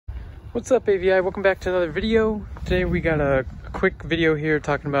What's up, AVI? Welcome back to another video. Today we got a quick video here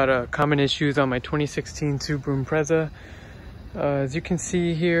talking about common issues on my 2016 Subaru Impreza. As you can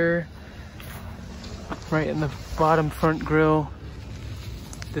see here, right in the bottom front grille,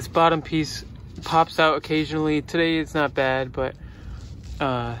 this bottom piece pops out occasionally. Today it's not bad, but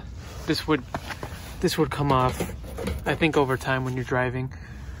this would come off, I think, over time when you're driving.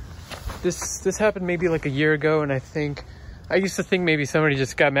 This happened maybe like a year ago, and I used to think maybe somebody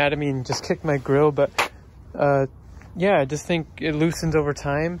just got mad at me and just kicked my grill, but yeah, I just think it loosens over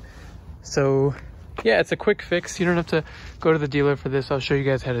time. So yeah, it's a quick fix. You don't have to go to the dealer for this. I'll show you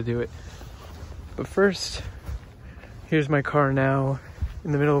guys how to do it. But first, here's my car now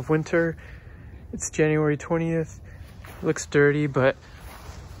in the middle of winter. It's January 20th. It looks dirty, but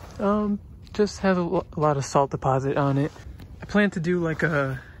just has a lot of salt deposit on it. I plan to do like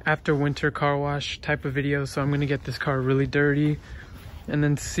a after winter car wash type of video, so I'm gonna get this car really dirty and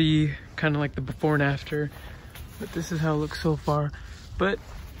then see kind of like the before and after. But this is how it looks so far. But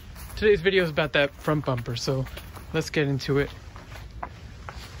today's video is about that front bumper, so let's get into it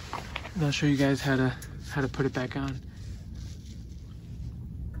and I'll show you guys how to put it back on.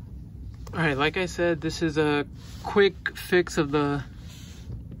 All right, like I said, this is a quick fix of the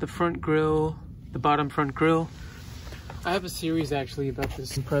front grille, the bottom front grille. I have a series actually about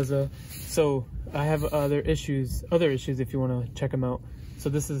this Impreza, so I have other issues if you want to check them out. So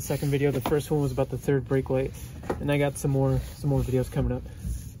this is the second video. The first one was about the third brake light, and I got some more videos coming up.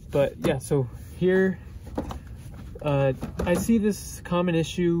 But yeah, so here I see this common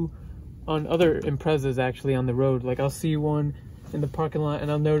issue on other Imprezas actually on the road. Like I'll see one in the parking lot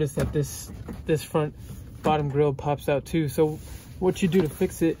and I'll notice that this front bottom grille pops out too. So what you do to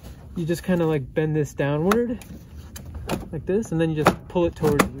fix it, you just kind of like bend this downward like this, and then you just pull it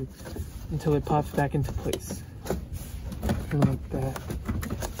towards you until it pops back into place, like that.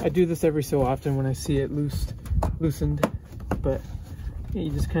 I do this every so often when I see it loosened, but yeah, you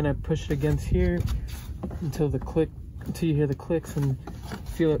just kind of push it against here until you hear the clicks and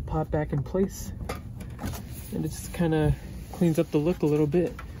feel it pop back in place, and it just kind of cleans up the look a little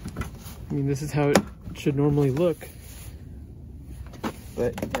bit. I mean, this is how it should normally look,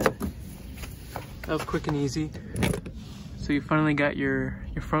 but yeah, that was quick and easy. So you finally got your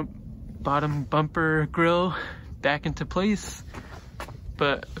front bottom bumper grille back into place,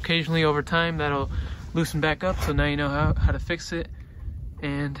 but occasionally over time that'll loosen back up, so now you know how to fix it.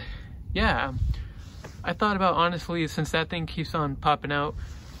 And yeah, I thought about, honestly, since that thing keeps on popping out,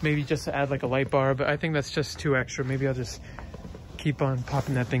 maybe just to add like a light bar, but I think that's just too extra. Maybe I'll just keep on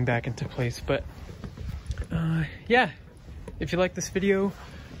popping that thing back into place. But yeah, if you like this video,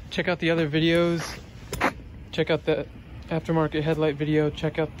 check out the other videos. Check out the aftermarket headlight video,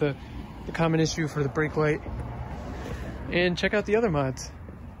 check out the common issue for the brake light, and check out the other mods.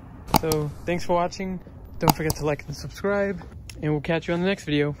 So thanks for watching. Don't forget to like and subscribe, and we'll catch you on the next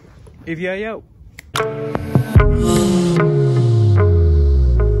video. AVI out.